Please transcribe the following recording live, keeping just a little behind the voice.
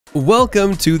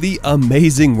Welcome to the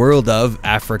amazing world of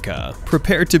Africa.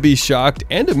 Prepare to be shocked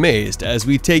and amazed as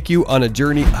we take you on a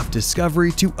journey of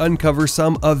discovery to uncover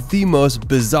some of the most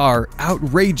bizarre,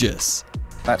 outrageous,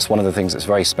 That's one of the things that's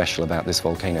very special about this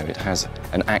volcano. It has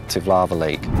an active lava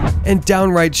lake. and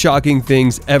downright shocking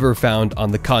things ever found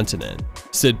on the continent.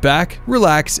 Sit back,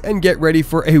 relax, and get ready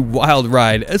for a wild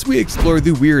ride as we explore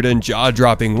the weird and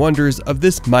jaw-dropping wonders of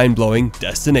this mind-blowing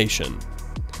destination.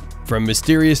 From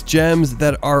mysterious gems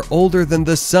that are older than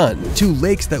the sun to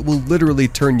lakes that will literally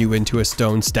turn you into a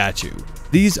stone statue.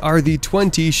 These are the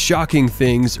 20 shocking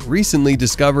things recently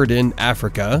discovered in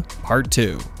Africa, Part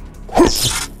 2.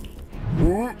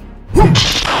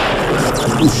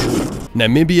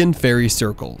 Namibian fairy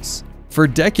circles. For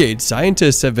decades,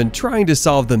 scientists have been trying to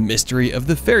solve the mystery of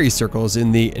the fairy circles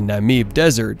in the Namib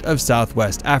Desert of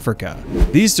southwest Africa.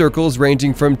 These circles,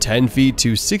 ranging from 10 feet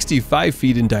to 65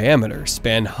 feet in diameter,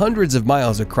 span hundreds of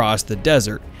miles across the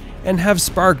desert and have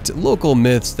sparked local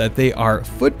myths that they are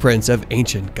footprints of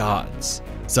ancient gods.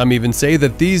 Some even say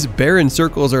that these barren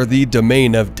circles are the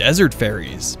domain of desert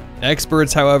fairies.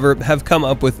 Experts, however, have come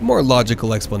up with more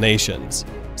logical explanations,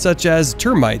 such as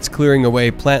termites clearing away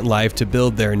plant life to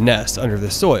build their nests under the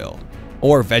soil,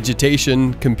 or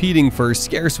vegetation competing for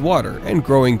scarce water and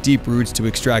growing deep roots to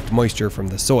extract moisture from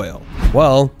the soil.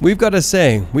 Well, we've got to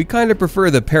say, we kind of prefer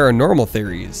the paranormal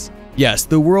theories. Yes,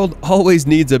 the world always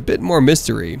needs a bit more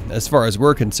mystery as far as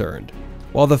we're concerned.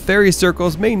 While the fairy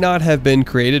circles may not have been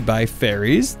created by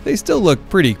fairies, they still look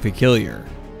pretty peculiar.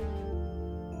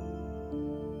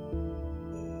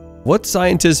 What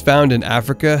scientists found in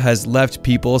Africa has left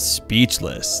people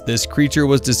speechless. This creature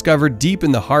was discovered deep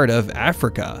in the heart of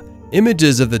Africa.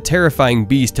 Images of the terrifying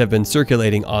beast have been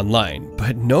circulating online,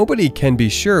 but nobody can be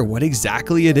sure what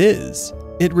exactly it is.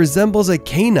 It resembles a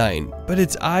canine, but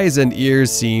its eyes and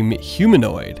ears seem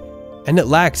humanoid, and it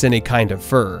lacks any kind of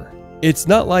fur. It's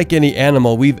not like any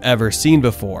animal we've ever seen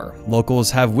before. Locals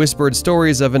have whispered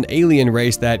stories of an alien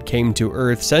race that came to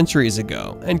Earth centuries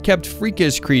ago and kept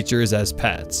freakish creatures as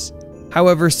pets.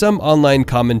 However, some online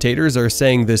commentators are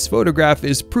saying this photograph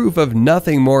is proof of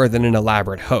nothing more than an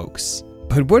elaborate hoax.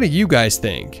 But what do you guys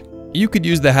think? You could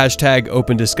use the hashtag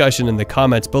 #OpenDiscussion in the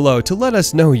comments below to let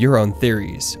us know your own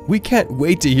theories. We can't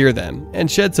wait to hear them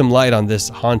and shed some light on this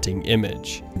haunting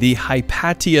image. The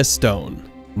Hypatia Stone.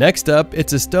 Next up,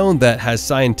 it's a stone that has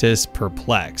scientists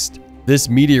perplexed. This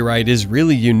meteorite is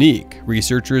really unique.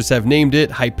 Researchers have named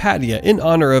it Hypatia in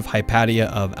honor of Hypatia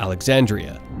of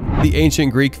Alexandria, the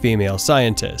ancient Greek female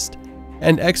scientist.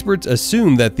 And experts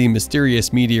assume that the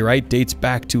mysterious meteorite dates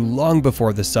back to long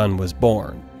before the sun was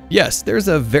born. Yes, there's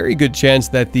a very good chance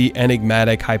that the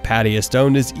enigmatic Hypatia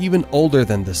stone is even older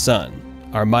than the sun.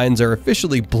 Our minds are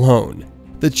officially blown.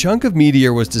 The chunk of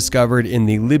meteor was discovered in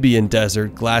the Libyan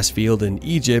desert glass field in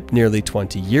Egypt nearly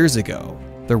 20 years ago.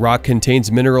 The rock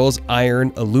contains minerals,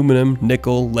 iron, aluminum,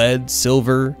 nickel, lead,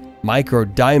 silver, micro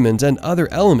diamonds, and other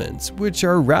elements, which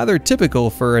are rather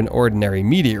typical for an ordinary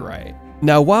meteorite.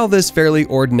 Now, while this fairly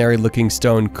ordinary looking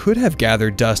stone could have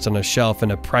gathered dust on a shelf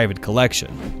in a private collection,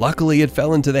 luckily it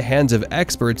fell into the hands of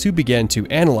experts who began to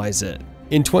analyze it.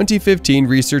 In 2015,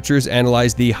 researchers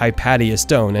analyzed the Hypatia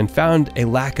stone and found a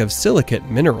lack of silicate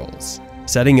minerals,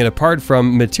 setting it apart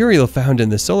from material found in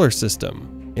the solar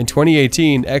system. In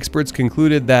 2018, experts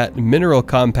concluded that mineral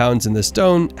compounds in the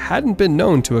stone hadn't been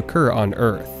known to occur on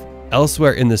Earth,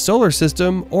 elsewhere in the solar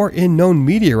system, or in known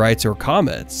meteorites or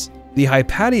comets. The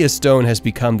Hypatia stone has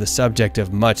become the subject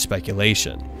of much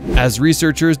speculation, as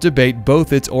researchers debate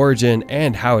both its origin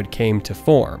and how it came to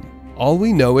form. All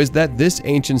we know is that this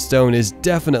ancient stone is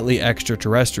definitely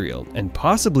extraterrestrial and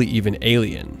possibly even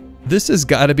alien. This has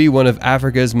got to be one of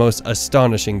Africa's most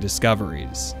astonishing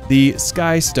discoveries. The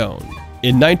Sky Stone.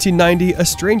 In 1990, a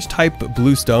strange type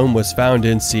blue stone was found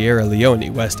in Sierra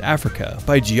Leone, West Africa,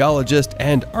 by geologist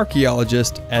and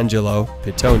archaeologist Angelo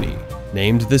Pittoni.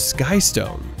 Named the Sky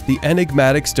Stone, the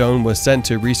enigmatic stone was sent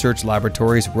to research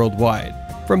laboratories worldwide,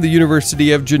 from the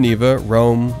University of Geneva,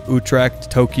 Rome,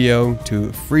 Utrecht, Tokyo,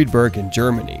 to Friedberg in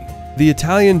Germany. The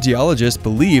Italian geologist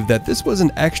believed that this was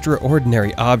an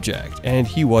extraordinary object, and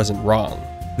he wasn't wrong.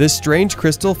 This strange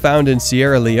crystal found in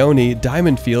Sierra Leone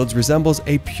diamond fields resembles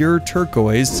a pure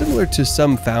turquoise similar to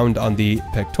some found on the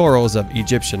pectorals of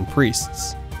Egyptian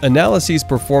priests. Analyses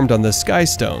performed on the Sky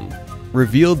Stone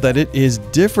revealed that it is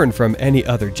different from any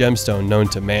other gemstone known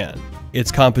to man. Its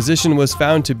composition was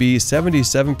found to be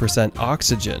 77%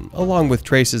 oxygen, along with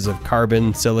traces of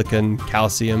carbon, silicon,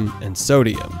 calcium, and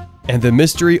sodium. And the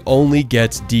mystery only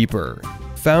gets deeper.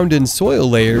 Found in soil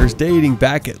layers dating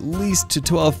back at least to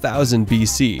 12,000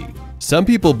 BC. Some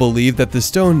people believe that the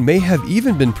stone may have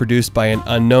even been produced by an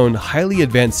unknown, highly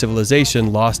advanced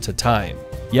civilization lost to time.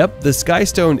 Yep, the Sky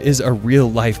Stone is a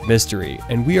real-life mystery,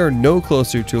 and we are no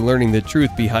closer to learning the truth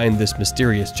behind this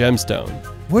mysterious gemstone.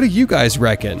 What do you guys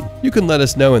reckon? You can let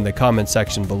us know in the comment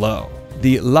section below.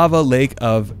 The lava lake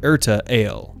of Erta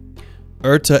Ale.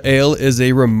 Erta Ale is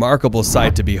a remarkable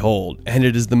sight to behold, and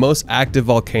it is the most active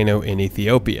volcano in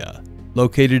Ethiopia.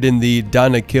 Located in the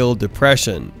Danakil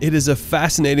Depression, it is a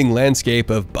fascinating landscape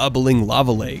of bubbling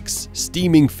lava lakes,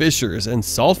 steaming fissures, and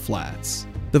salt flats.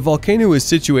 The volcano is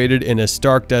situated in a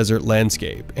stark desert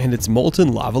landscape, and its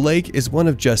molten lava lake is one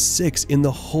of just 6 in the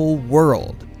whole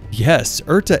world. Yes,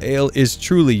 Erta Ale is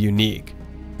truly unique.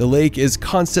 The lake is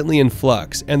constantly in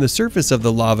flux, and the surface of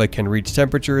the lava can reach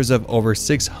temperatures of over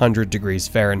 600 degrees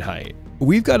Fahrenheit.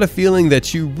 We've got a feeling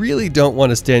that you really don't want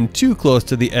to stand too close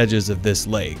to the edges of this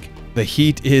lake. The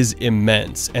heat is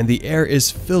immense, and the air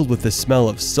is filled with the smell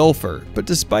of sulfur, but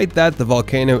despite that, the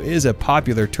volcano is a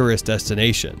popular tourist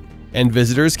destination, and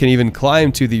visitors can even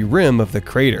climb to the rim of the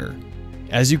crater.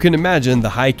 As you can imagine, the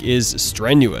hike is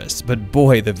strenuous, but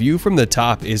boy, the view from the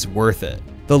top is worth it.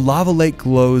 The lava lake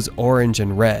glows orange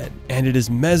and red, and it is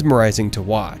mesmerizing to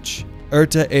watch.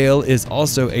 Erta Ale is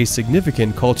also a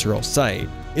significant cultural site.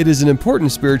 It is an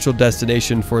important spiritual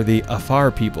destination for the Afar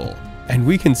people, and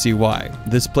we can see why.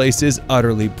 This place is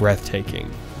utterly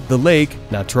breathtaking. The Lake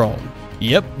Natron.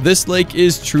 Yep, this lake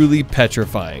is truly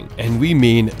petrifying, and we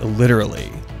mean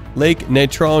literally. Lake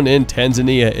Natron in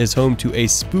Tanzania is home to a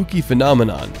spooky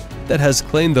phenomenon that has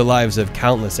claimed the lives of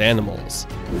countless animals.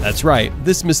 That's right,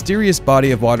 this mysterious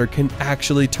body of water can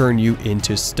actually turn you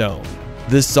into stone.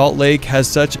 This salt lake has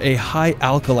such a high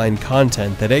alkaline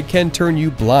content that it can turn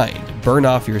you blind, burn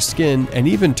off your skin, and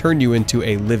even turn you into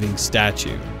a living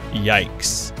statue.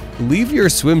 Yikes. Leave your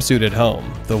swimsuit at home.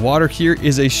 The water here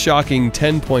is a shocking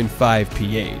 10.5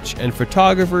 pH, and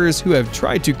photographers who have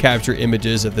tried to capture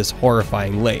images of this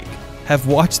horrifying lake have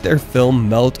watched their film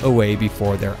melt away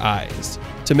before their eyes.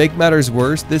 To make matters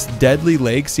worse, this deadly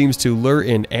lake seems to lure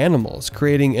in animals,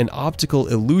 creating an optical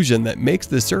illusion that makes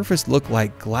the surface look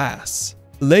like glass.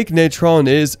 Lake Natron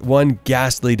is one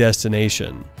ghastly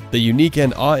destination. The unique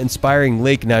and awe-inspiring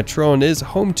Lake Natron is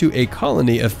home to a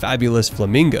colony of fabulous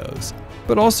flamingos,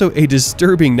 but also a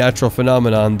disturbing natural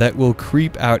phenomenon that will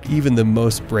creep out even the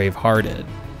most brave-hearted.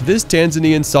 This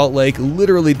Tanzanian salt lake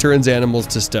literally turns animals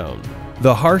to stone.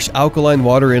 The harsh alkaline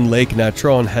water in Lake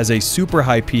Natron has a super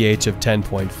high pH of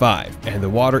 10.5, and the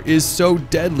water is so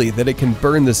deadly that it can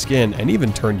burn the skin and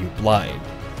even turn you blind.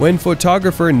 When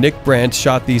photographer Nick Brandt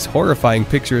shot these horrifying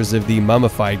pictures of the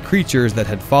mummified creatures that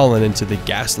had fallen into the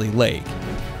ghastly lake,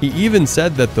 he even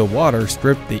said that the water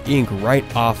stripped the ink right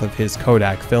off of his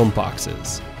Kodak film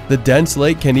boxes. The dense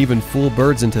lake can even fool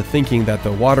birds into thinking that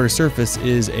the water surface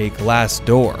is a glass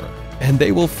door, and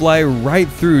they will fly right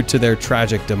through to their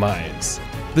tragic demise.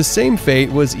 The same fate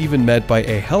was even met by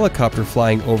a helicopter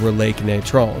flying over Lake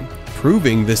Natron,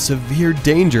 proving the severe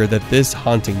danger that this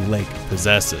haunting lake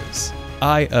possesses.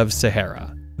 Eye of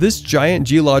Sahara. This giant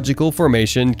geological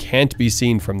formation can't be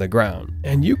seen from the ground,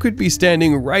 and you could be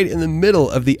standing right in the middle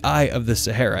of the Eye of the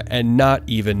Sahara and not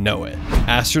even know it.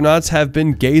 Astronauts have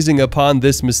been gazing upon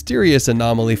this mysterious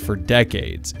anomaly for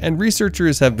decades, and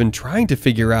researchers have been trying to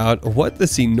figure out what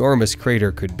this enormous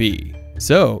crater could be.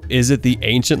 So, is it the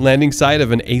ancient landing site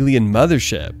of an alien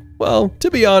mothership? Well,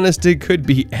 to be honest, it could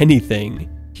be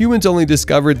anything. Humans only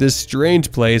discovered this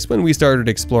strange place when we started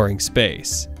exploring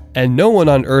space, and no one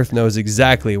on Earth knows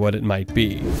exactly what it might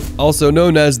be. Also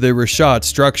known as the Rashat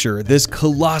structure, this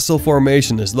colossal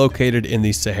formation is located in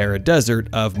the Sahara Desert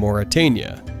of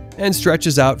Mauritania and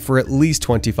stretches out for at least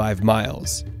 25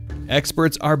 miles.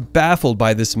 Experts are baffled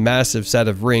by this massive set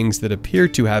of rings that appear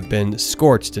to have been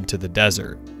scorched into the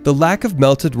desert. The lack of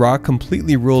melted rock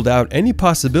completely ruled out any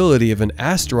possibility of an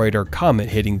asteroid or comet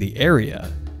hitting the area.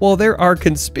 While there are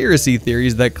conspiracy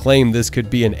theories that claim this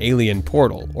could be an alien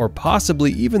portal, or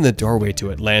possibly even the doorway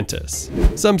to Atlantis.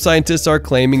 Some scientists are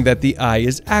claiming that the eye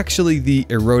is actually the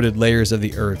eroded layers of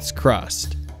the Earth's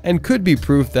crust, and could be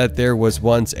proof that there was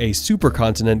once a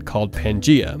supercontinent called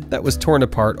Pangaea that was torn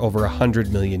apart over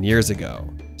 100 million years ago.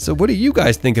 So what do you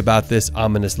guys think about this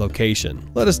ominous location?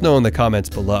 Let us know in the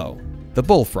comments below. The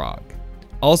bullfrog.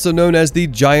 Also known as the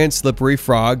giant slippery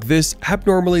frog, this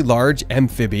abnormally large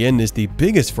amphibian is the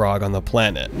biggest frog on the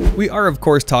planet. We are of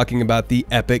course talking about the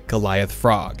epic Goliath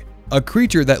frog, a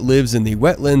creature that lives in the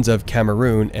wetlands of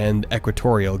Cameroon and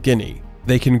Equatorial Guinea.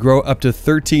 They can grow up to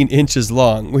 13 inches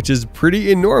long, which is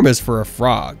pretty enormous for a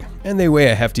frog, and they weigh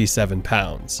a hefty 7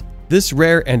 pounds. This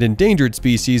rare and endangered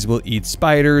species will eat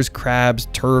spiders, crabs,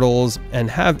 turtles, and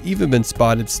have even been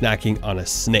spotted snacking on a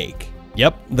snake.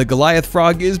 Yep, the Goliath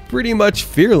frog is pretty much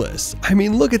fearless. I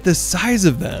mean, look at the size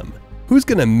of them. Who's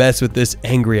gonna mess with this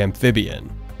angry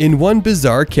amphibian? In one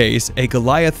bizarre case, a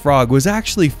Goliath frog was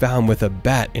actually found with a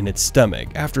bat in its stomach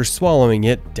after swallowing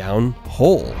it down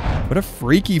whole. What a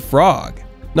freaky frog.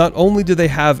 Not only do they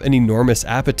have an enormous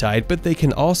appetite, but they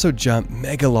can also jump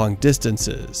mega long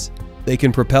distances. They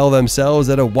can propel themselves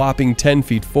at a whopping 10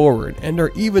 feet forward and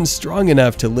are even strong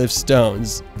enough to lift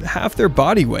stones, half their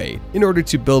body weight, in order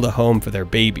to build a home for their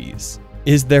babies.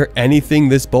 Is there anything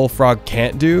this bullfrog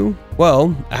can't do?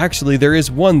 Well, actually there is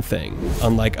one thing,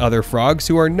 unlike other frogs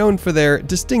who are known for their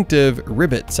distinctive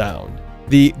ribbit sound.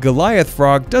 The Goliath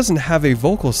frog doesn't have a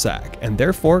vocal sac and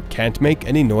therefore can't make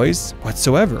any noise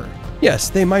whatsoever.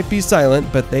 Yes, they might be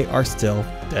silent, but they are still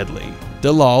deadly.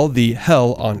 Dalal, the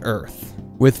hell on Earth.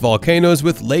 With volcanoes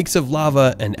with lakes of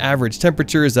lava and average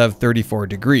temperatures of 34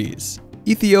 degrees.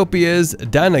 Ethiopia's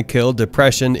Danakil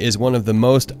Depression is one of the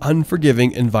most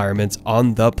unforgiving environments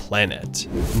on the planet.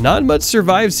 Not much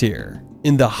survives here.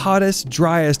 In the hottest,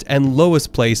 driest, and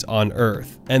lowest place on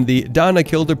Earth, and the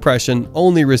Danakil Depression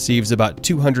only receives about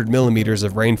 200 millimeters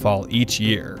of rainfall each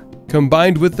year.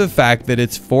 Combined with the fact that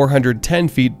it's 410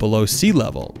 feet below sea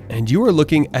level, and you are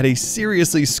looking at a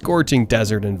seriously scorching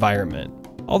desert environment.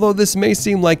 Although this may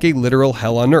seem like a literal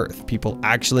hell on earth, people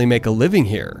actually make a living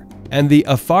here. And the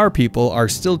Afar people are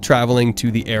still traveling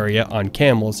to the area on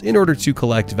camels in order to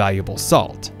collect valuable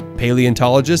salt.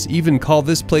 Paleontologists even call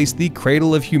this place the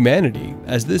cradle of humanity,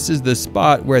 as this is the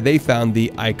spot where they found the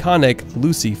iconic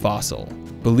Lucy fossil,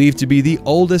 believed to be the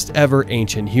oldest ever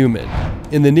ancient human.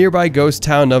 In the nearby ghost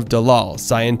town of Dalal,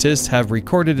 scientists have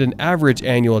recorded an average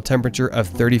annual temperature of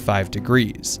 35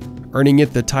 degrees, earning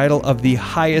it the title of the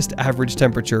highest average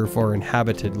temperature for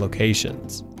inhabited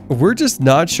locations. We're just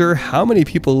not sure how many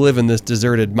people live in this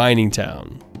deserted mining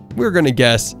town. We're gonna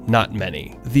guess not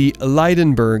many. The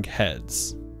Leidenberg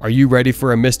Heads. Are you ready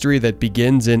for a mystery that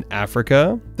begins in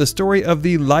Africa? The story of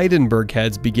the Leidenberg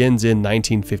Heads begins in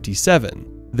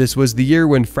 1957. This was the year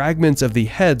when fragments of the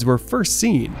heads were first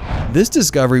seen. This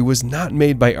discovery was not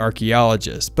made by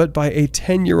archaeologists, but by a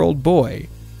 10-year-old boy,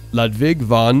 Ludwig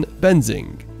von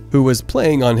Benzing, who was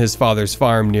playing on his father's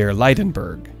farm near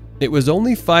Leidenberg. It was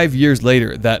only 5 years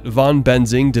later that von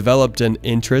Benzing developed an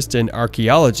interest in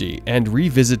archaeology and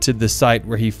revisited the site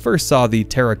where he first saw the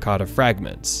terracotta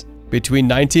fragments. Between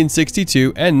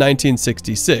 1962 and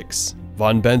 1966,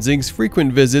 von Benzing's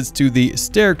frequent visits to the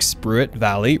Sterkspruit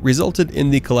Valley resulted in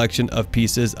the collection of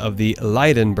pieces of the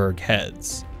Leidenberg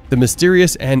Heads. The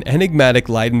mysterious and enigmatic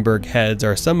Leidenberg Heads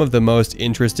are some of the most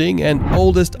interesting and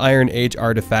oldest Iron Age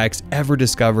artifacts ever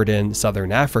discovered in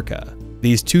southern Africa.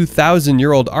 These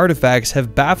 2,000-year-old artifacts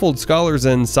have baffled scholars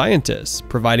and scientists,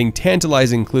 providing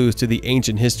tantalizing clues to the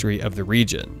ancient history of the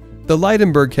region. The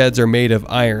Leidenberg Heads are made of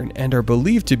iron and are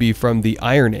believed to be from the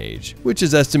Iron Age, which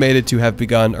is estimated to have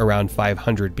begun around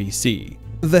 500 BC.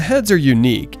 The heads are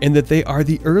unique in that they are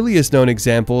the earliest known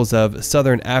examples of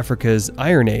southern Africa's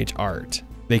Iron Age art.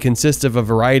 They consist of a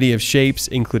variety of shapes,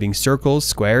 including circles,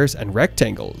 squares, and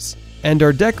rectangles, and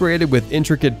are decorated with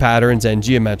intricate patterns and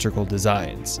geometrical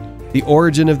designs. The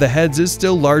origin of the heads is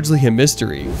still largely a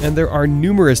mystery, and there are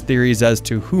numerous theories as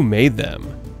to who made them.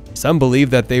 Some believe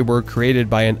that they were created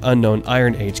by an unknown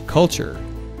Iron Age culture,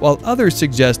 while others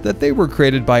suggest that they were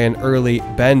created by an early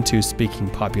Bantu-speaking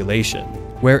population.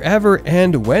 Wherever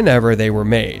and whenever they were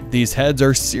made, these heads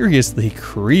are seriously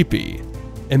creepy.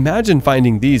 Imagine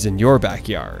finding these in your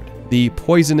backyard. The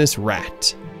poisonous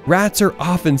rat. Rats are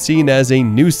often seen as a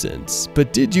nuisance,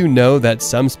 but did you know that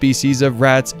some species of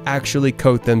rats actually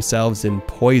coat themselves in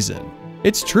poison?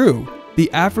 It's true.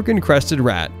 The African crested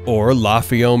rat, or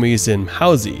Laphiomys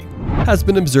imhausi, has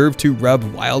been observed to rub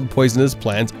wild poisonous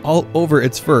plants all over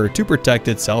its fur to protect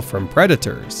itself from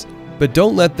predators. But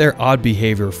don't let their odd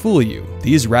behavior fool you.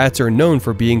 These rats are known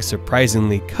for being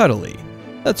surprisingly cuddly.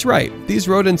 That's right, these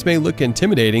rodents may look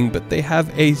intimidating, but they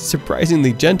have a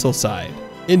surprisingly gentle side.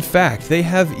 In fact, they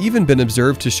have even been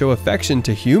observed to show affection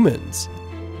to humans.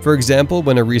 For example,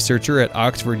 when a researcher at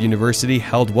Oxford University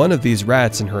held one of these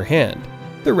rats in her hand,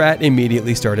 the rat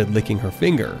immediately started licking her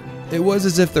finger. It was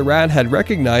as if the rat had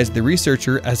recognized the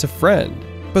researcher as a friend.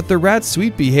 But the rat's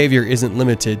sweet behavior isn't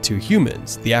limited to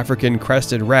humans. The African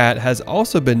crested rat has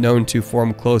also been known to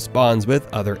form close bonds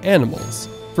with other animals.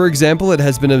 For example, it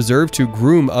has been observed to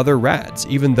groom other rats,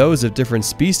 even those of different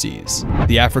species.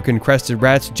 The African crested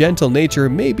rat's gentle nature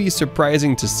may be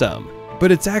surprising to some,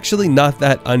 but it's actually not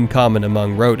that uncommon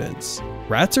among rodents.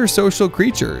 Rats are social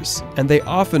creatures, and they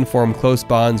often form close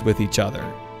bonds with each other.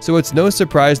 so it's no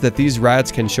surprise that these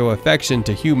rats can show affection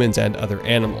to humans and other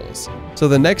animals. So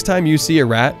the next time you see a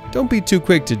rat, don't be too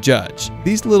quick to judge.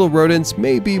 These little rodents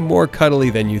may be more cuddly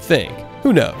than you think.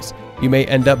 Who knows? You may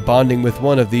end up bonding with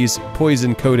one of these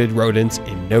poison-coated rodents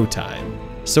in no time.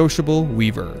 Sociable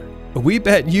weaver. We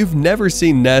bet you've never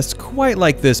seen nests quite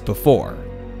like this before.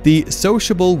 The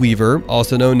sociable weaver,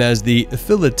 also known as the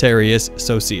Philitarius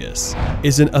socius,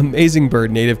 is an amazing bird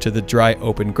native to the dry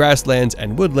open grasslands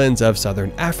and woodlands of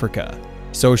southern Africa.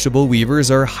 Sociable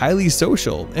weavers are highly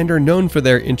social and are known for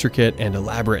their intricate and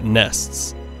elaborate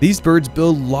nests. These birds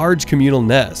build large communal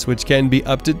nests which can be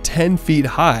up to 10 feet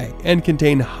high and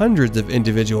contain hundreds of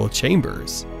individual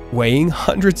chambers, weighing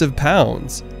hundreds of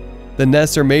pounds. The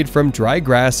nests are made from dry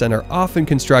grass and are often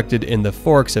constructed in the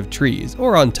forks of trees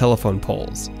or on telephone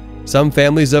poles. Some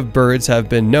families of birds have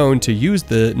been known to use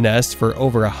the nest for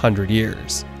over 100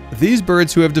 years. These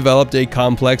birds, who have developed a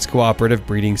complex cooperative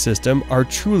breeding system, are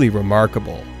truly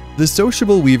remarkable. The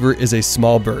sociable weaver is a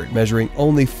small bird measuring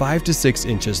only 5 to 6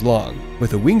 inches long,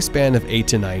 with a wingspan of 8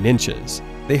 to 9 inches.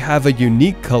 They have a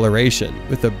unique coloration,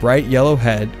 with a bright yellow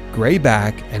head, gray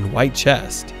back, and white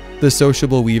chest. The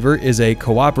sociable weaver is a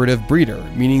cooperative breeder,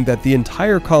 meaning that the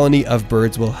entire colony of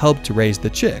birds will help to raise the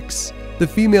chicks. The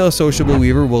female sociable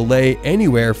weaver will lay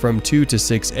anywhere from 2 to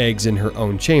 6 eggs in her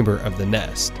own chamber of the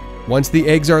nest. Once the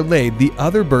eggs are laid, the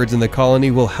other birds in the colony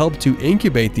will help to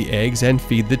incubate the eggs and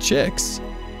feed the chicks.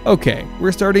 Okay,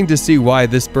 we're starting to see why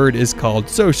this bird is called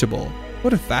sociable.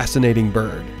 What a fascinating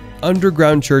bird.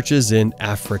 Underground churches in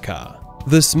Africa.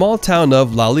 The small town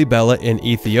of Lalibela in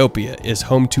Ethiopia is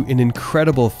home to an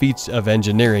incredible feat of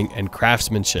engineering and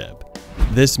craftsmanship.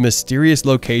 This mysterious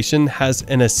location has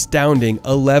an astounding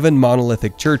 11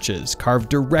 monolithic churches carved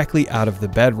directly out of the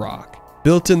bedrock.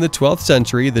 Built in the 12th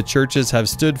century, the churches have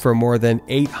stood for more than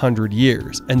 800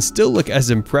 years and still look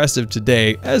as impressive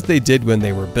today as they did when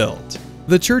they were built.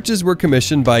 The churches were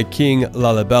commissioned by King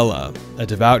Lalibela, a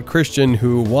devout Christian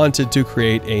who wanted to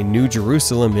create a new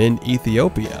Jerusalem in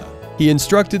Ethiopia. He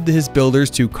instructed his builders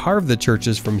to carve the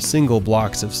churches from single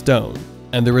blocks of stone,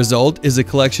 and the result is a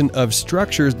collection of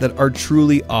structures that are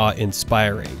truly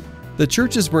awe-inspiring. The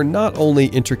churches were not only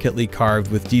intricately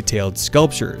carved with detailed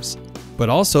sculptures, but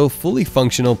also fully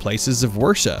functional places of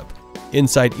worship.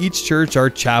 Inside each church are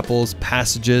chapels,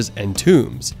 passages, and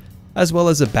tombs, as well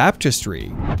as a baptistry,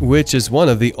 which is one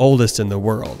of the oldest in the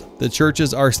world. The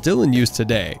churches are still in use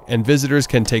today, and visitors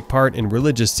can take part in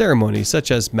religious ceremonies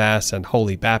such as Mass and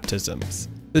holy baptisms.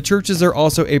 The churches are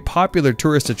also a popular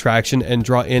tourist attraction and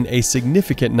draw in a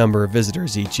significant number of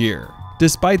visitors each year.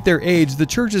 Despite their age, the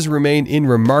churches remain in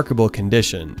remarkable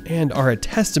condition and are a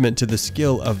testament to the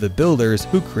skill of the builders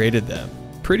who created them.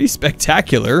 Pretty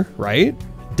spectacular, right?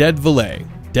 Dead Valley.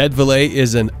 Dead Valley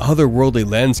is an otherworldly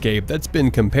landscape that's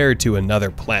been compared to another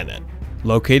planet.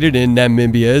 Located in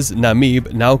Namibia's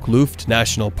Namib-Naukluft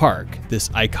National Park, this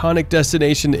iconic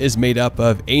destination is made up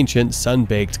of ancient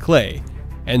sun-baked clay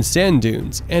and sand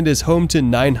dunes and is home to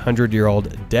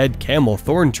 900-year-old dead camel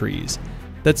thorn trees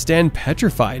that stand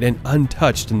petrified and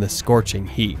untouched in the scorching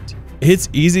heat. It's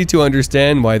easy to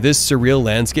understand why this surreal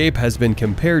landscape has been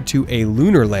compared to a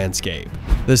lunar landscape.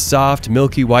 The soft,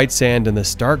 milky white sand and the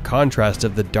stark contrast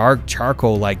of the dark,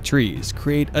 charcoal-like trees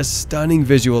create a stunning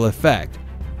visual effect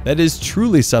that is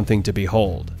truly something to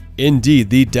behold. Indeed,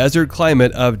 the desert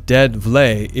climate of Dead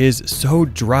Valley is so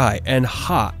dry and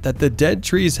hot that the dead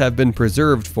trees have been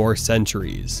preserved for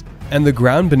centuries, and the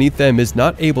ground beneath them is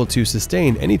not able to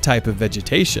sustain any type of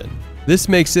vegetation. This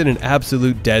makes it an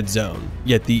absolute dead zone,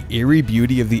 yet the eerie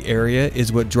beauty of the area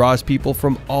is what draws people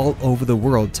from all over the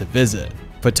world to visit.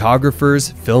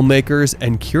 Photographers, filmmakers,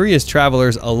 and curious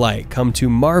travelers alike come to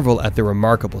marvel at the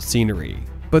remarkable scenery.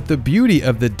 But the beauty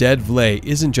of the Dead Valley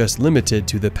isn't just limited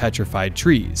to the petrified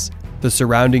trees. The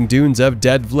surrounding dunes of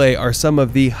Dead Valley are some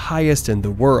of the highest in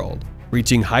the world,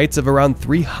 reaching heights of around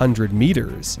 300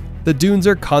 meters. The dunes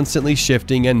are constantly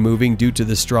shifting and moving due to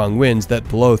the strong winds that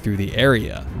blow through the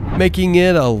area, making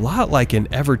it a lot like an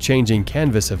ever-changing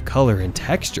canvas of color and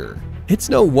texture. It's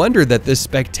no wonder that this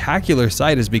spectacular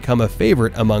sight has become a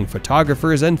favorite among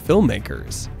photographers and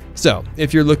filmmakers. So,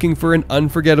 if you're looking for an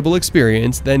unforgettable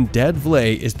experience, then Dead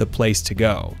Valley is the place to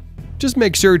go. Just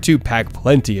make sure to pack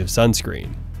plenty of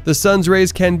sunscreen. The sun's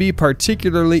rays can be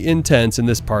particularly intense in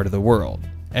this part of the world.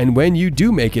 And when you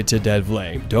do make it to Dead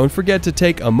Valley, don't forget to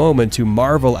take a moment to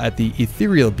marvel at the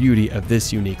ethereal beauty of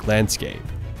this unique landscape.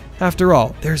 After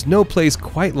all, there's no place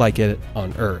quite like it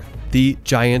on Earth. The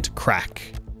Giant Crack.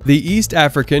 The East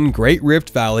African Great Rift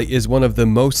Valley is one of the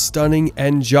most stunning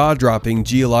and jaw-dropping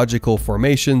geological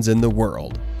formations in the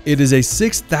world. It is a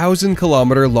 6,000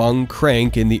 kilometer long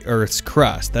crank in the Earth's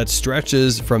crust that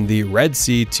stretches from the Red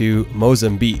Sea to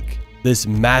Mozambique. This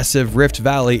massive rift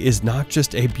valley is not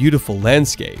just a beautiful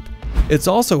landscape, it's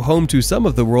also home to some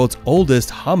of the world's oldest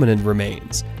hominid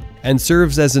remains, and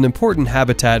serves as an important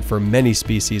habitat for many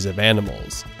species of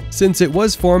animals. Since it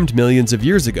was formed millions of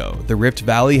years ago, the Rift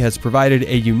Valley has provided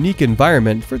a unique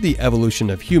environment for the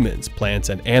evolution of humans, plants,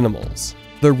 and animals.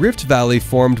 The Rift Valley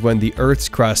formed when the Earth's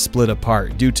crust split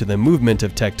apart due to the movement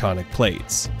of tectonic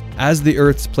plates. As the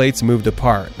Earth's plates moved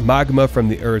apart, magma from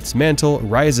the Earth's mantle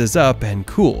rises up and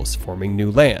cools, forming new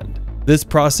land. This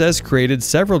process created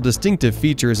several distinctive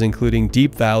features, including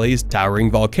deep valleys,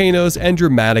 towering volcanoes, and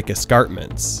dramatic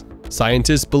escarpments.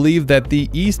 Scientists believe that the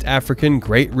East African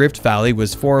Great Rift Valley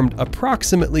was formed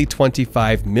approximately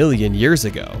 25 million years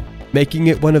ago, making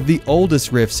it one of the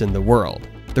oldest rifts in the world.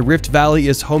 The Rift Valley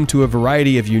is home to a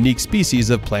variety of unique species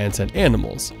of plants and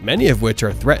animals, many of which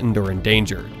are threatened or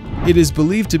endangered. It is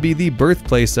believed to be the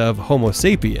birthplace of Homo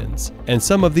sapiens and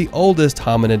some of the oldest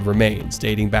hominid remains,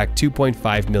 dating back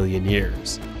 2.5 million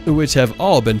years, which have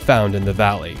all been found in the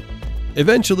valley.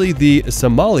 Eventually, the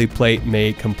Somali plate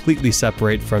may completely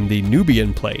separate from the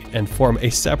Nubian plate and form a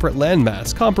separate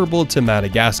landmass comparable to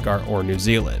Madagascar or New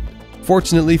Zealand.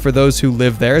 Fortunately for those who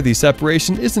live there, the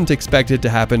separation isn't expected to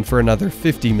happen for another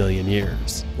 50 million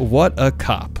years. What a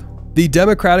cop. The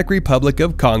Democratic Republic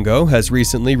of Congo has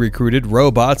recently recruited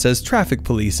robots as traffic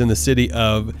police in the city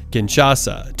of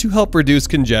Kinshasa to help reduce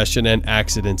congestion and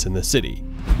accidents in the city.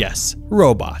 Yes,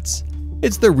 robots.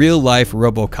 It's the real-life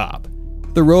RoboCop.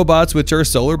 The robots, which are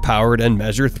solar-powered and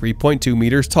measure 3.2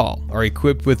 meters tall, are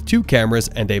equipped with 2 cameras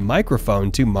and a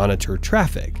microphone to monitor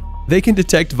traffic. They can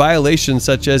detect violations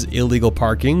such as illegal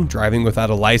parking, driving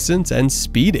without a license, and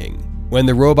speeding. When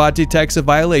the robot detects a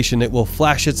violation, it will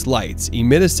flash its lights,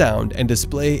 emit a sound, and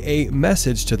display a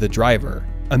message to the driver.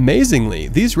 Amazingly,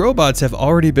 these robots have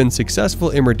already been successful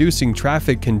in reducing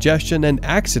traffic congestion and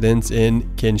accidents in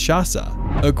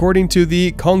Kinshasa. According to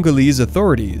the Congolese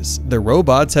authorities, the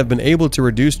robots have been able to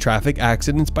reduce traffic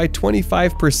accidents by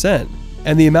 25%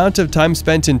 and the amount of time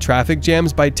spent in traffic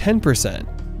jams by 10%.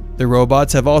 The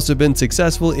robots have also been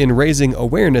successful in raising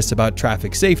awareness about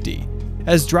traffic safety,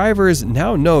 as drivers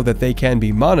now know that they can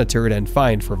be monitored and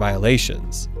fined for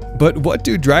violations. But what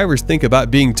do drivers think about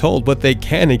being told what they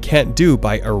can and can't do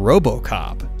by a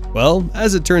RoboCop? Well,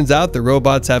 as it turns out, the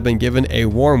robots have been given a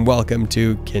warm welcome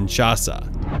to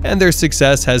Kinshasa, and their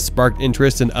success has sparked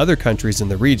interest in other countries in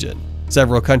the region.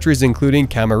 Several countries, including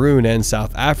Cameroon and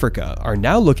South Africa, are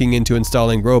now looking into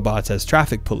installing robots as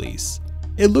traffic police.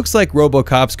 It looks like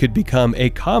RoboCops could become a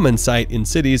common sight in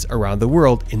cities around the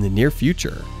world in the near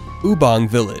future. Ubong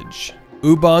Village.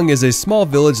 Ubong is a small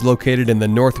village located in the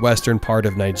northwestern part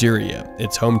of Nigeria.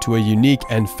 It's home to a unique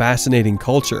and fascinating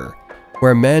culture,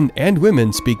 where men and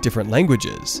women speak different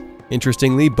languages.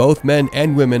 Interestingly, both men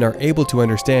and women are able to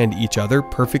understand each other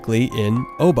perfectly in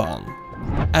Obong,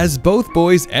 as both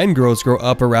boys and girls grow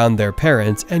up around their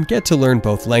parents and get to learn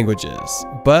both languages.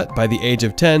 But by the age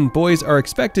of 10, boys are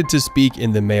expected to speak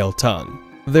in the male tongue.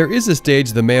 There is a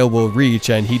stage the male will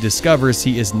reach and he discovers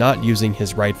he is not using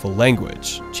his rightful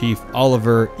language, Chief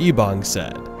Oliver Ebong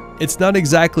said. It's not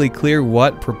exactly clear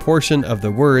what proportion of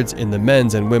the words in the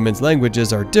men's and women's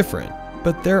languages are different,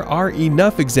 but there are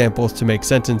enough examples to make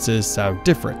sentences sound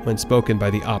different when spoken by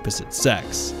the opposite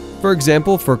sex. For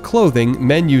example, for clothing,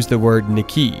 men use the word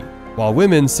niki, while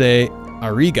women say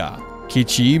ariga.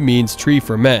 Kichi means tree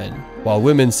for men, while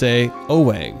women say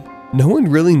owang. No one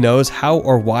really knows how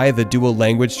or why the dual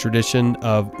language tradition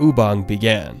of Ubong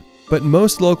began, but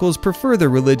most locals prefer the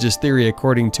religious theory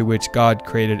according to which God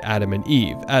created Adam and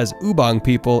Eve as Ubong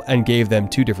people and gave them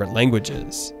 2 different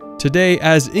languages. Today,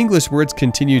 as English words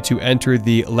continue to enter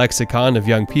the lexicon of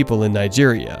young people in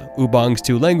Nigeria, Ubong's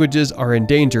 2 languages are in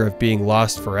danger of being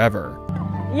lost forever.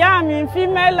 Yam in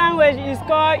female language is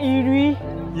called Iri.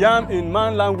 Yam in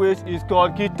man language is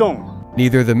called Kitong.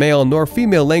 Neither the male nor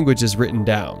female language is written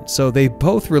down, so they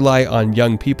both rely on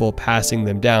young people passing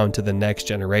them down to the next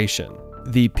generation.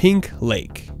 The Pink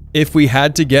Lake. If we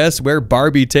had to guess where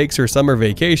Barbie takes her summer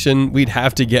vacation, we'd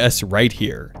have to guess right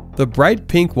here. The bright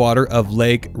pink water of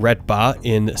Lake Retba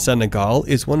in Senegal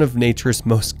is one of nature's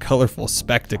most colorful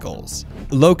spectacles.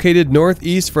 Located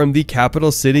northeast from the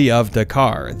capital city of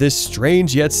Dakar, this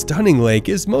strange yet stunning lake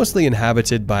is mostly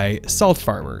inhabited by salt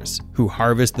farmers, who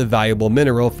harvest the valuable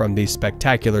mineral from the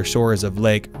spectacular shores of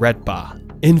Lake Retba.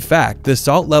 In fact, the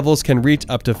salt levels can reach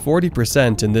up to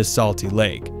 40% in this salty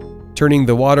lake, turning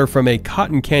the water from a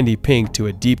cotton candy pink to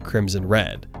a deep crimson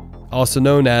red, also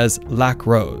known as Lac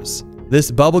Rose. This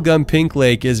bubblegum pink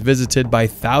lake is visited by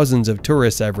thousands of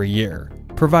tourists every year.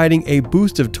 providing a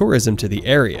boost of tourism to the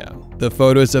area. The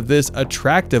photos of this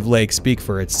attractive lake speak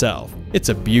for itself. It's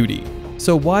a beauty.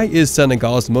 So why is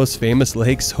Senegal's most famous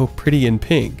lake so pretty and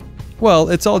pink? Well,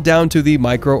 it's all down to the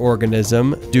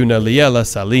microorganism Dunaliella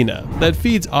salina that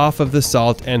feeds off of the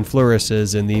salt and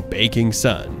flourishes in the baking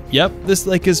sun. Yep, this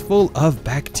lake is full of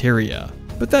bacteria.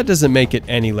 But that doesn't make it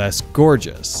any less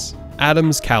gorgeous.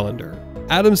 Adam's Calendar.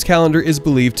 Adam's Calendar is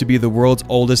believed to be the world's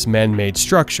oldest man-made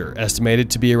structure, estimated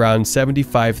to be around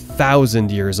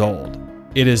 75,000 years old.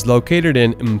 It is located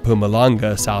in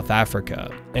Mpumalanga, South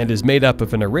Africa, and is made up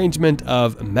of an arrangement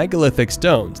of megalithic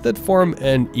stones that form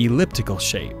an elliptical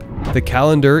shape. The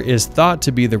calendar is thought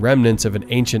to be the remnants of an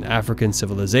ancient African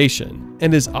civilization,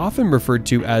 and is often referred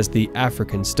to as the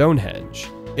African Stonehenge.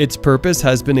 Its purpose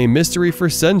has been a mystery for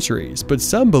centuries, but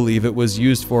some believe it was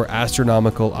used for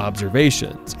astronomical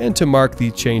observations and to mark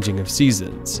the changing of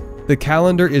seasons. The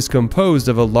calendar is composed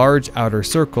of a large outer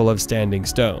circle of standing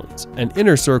stones, an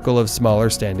inner circle of smaller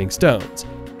standing stones,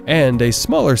 and a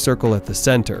smaller circle at the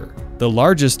center. The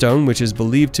largest stone, which is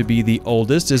believed to be the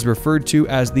oldest, is referred to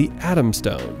as the Adam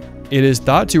Stone. It is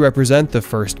thought to represent the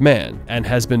first man, and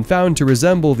has been found to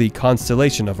resemble the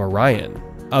constellation of Orion.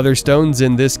 Other stones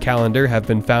in this calendar have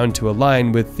been found to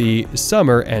align with the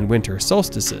summer and winter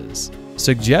solstices,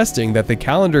 suggesting that the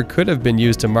calendar could have been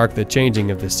used to mark the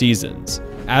changing of the seasons.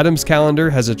 Adam's Calendar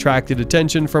has attracted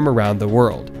attention from around the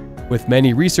world, with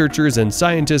many researchers and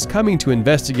scientists coming to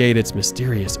investigate its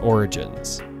mysterious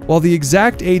origins. While the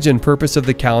exact age and purpose of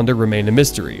the calendar remain a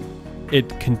mystery,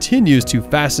 it continues to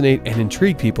fascinate and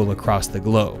intrigue people across the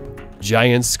globe.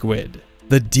 Giant squid.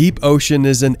 The deep ocean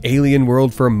is an alien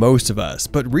world for most of us,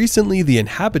 but recently the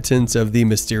inhabitants of the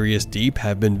mysterious deep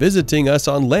have been visiting us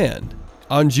on land.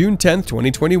 On June 10,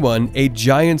 2021, a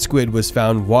giant squid was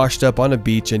found washed up on a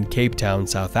beach in Cape Town,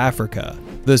 South Africa.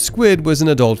 The squid was an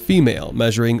adult female,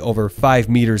 measuring over 5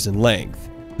 meters in length.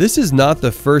 This is not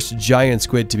the first giant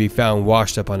squid to be found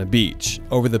washed up on a beach.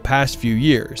 Over the past few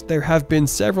years, there have been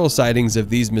several sightings of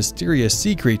these mysterious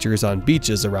sea creatures on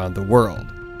beaches around the world.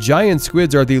 Giant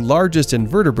squids are the largest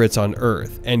invertebrates on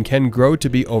Earth and can grow to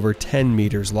be over 10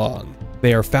 meters long.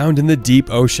 They are found in the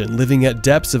deep ocean, living at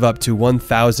depths of up to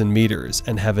 1,000 meters,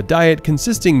 and have a diet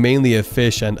consisting mainly of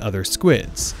fish and other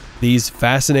squids. These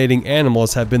fascinating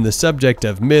animals have been the subject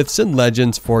of myths and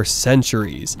legends for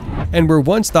centuries, and were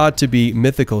once thought to be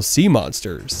mythical sea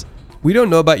monsters. We don't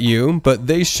know about you, but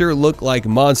they sure look like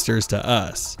monsters to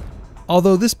us.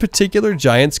 Although this particular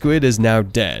giant squid is now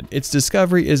dead, its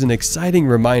discovery is an exciting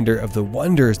reminder of the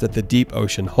wonders that the deep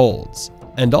ocean holds,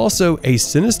 and also a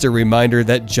sinister reminder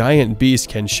that giant beasts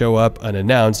can show up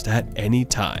unannounced at any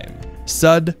time.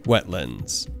 Sud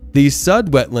Wetlands. The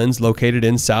Sud Wetlands, located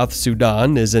in South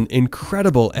Sudan, is an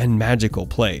incredible and magical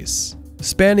place,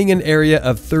 spanning an area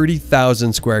of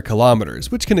 30,000 square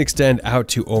kilometers, which can extend out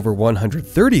to over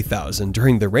 130,000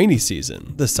 during the rainy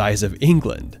season, the size of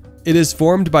England. It is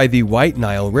formed by the White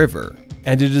Nile River,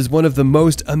 and it is one of the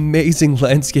most amazing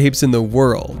landscapes in the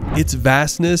world. Its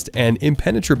vastness and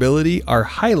impenetrability are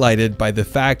highlighted by the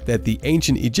fact that the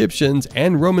ancient Egyptians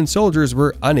and Roman soldiers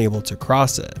were unable to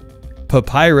cross it.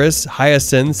 Papyrus,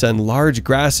 hyacinths, and large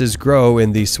grasses grow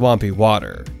in the swampy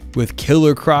water, with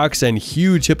killer crocs and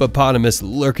huge hippopotamus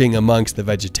lurking amongst the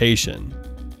vegetation.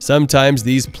 Sometimes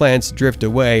these plants drift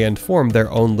away and form their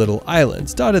own little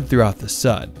islands dotted throughout the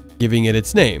Sud, giving it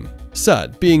its name,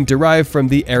 Sud being derived from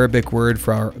the Arabic word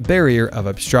for barrier of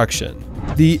obstruction.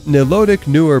 The Nilotic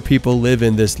Nuer people live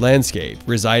in this landscape,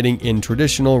 residing in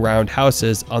traditional round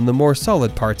houses on the more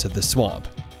solid parts of the swamp.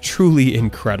 Truly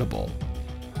incredible.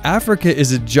 Africa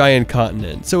is a giant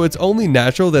continent, so it's only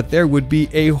natural that there would be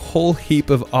a whole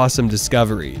heap of awesome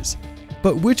discoveries.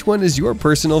 But which one is your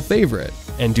personal favorite?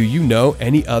 And do you know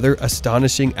any other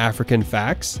astonishing African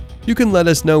facts? You can let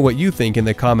us know what you think in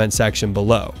the comment section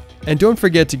below. And don't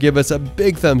forget to give us a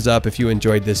big thumbs up if you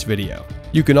enjoyed this video.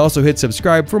 You can also hit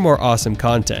subscribe for more awesome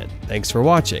content. Thanks for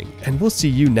watching, and we'll see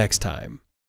you next time.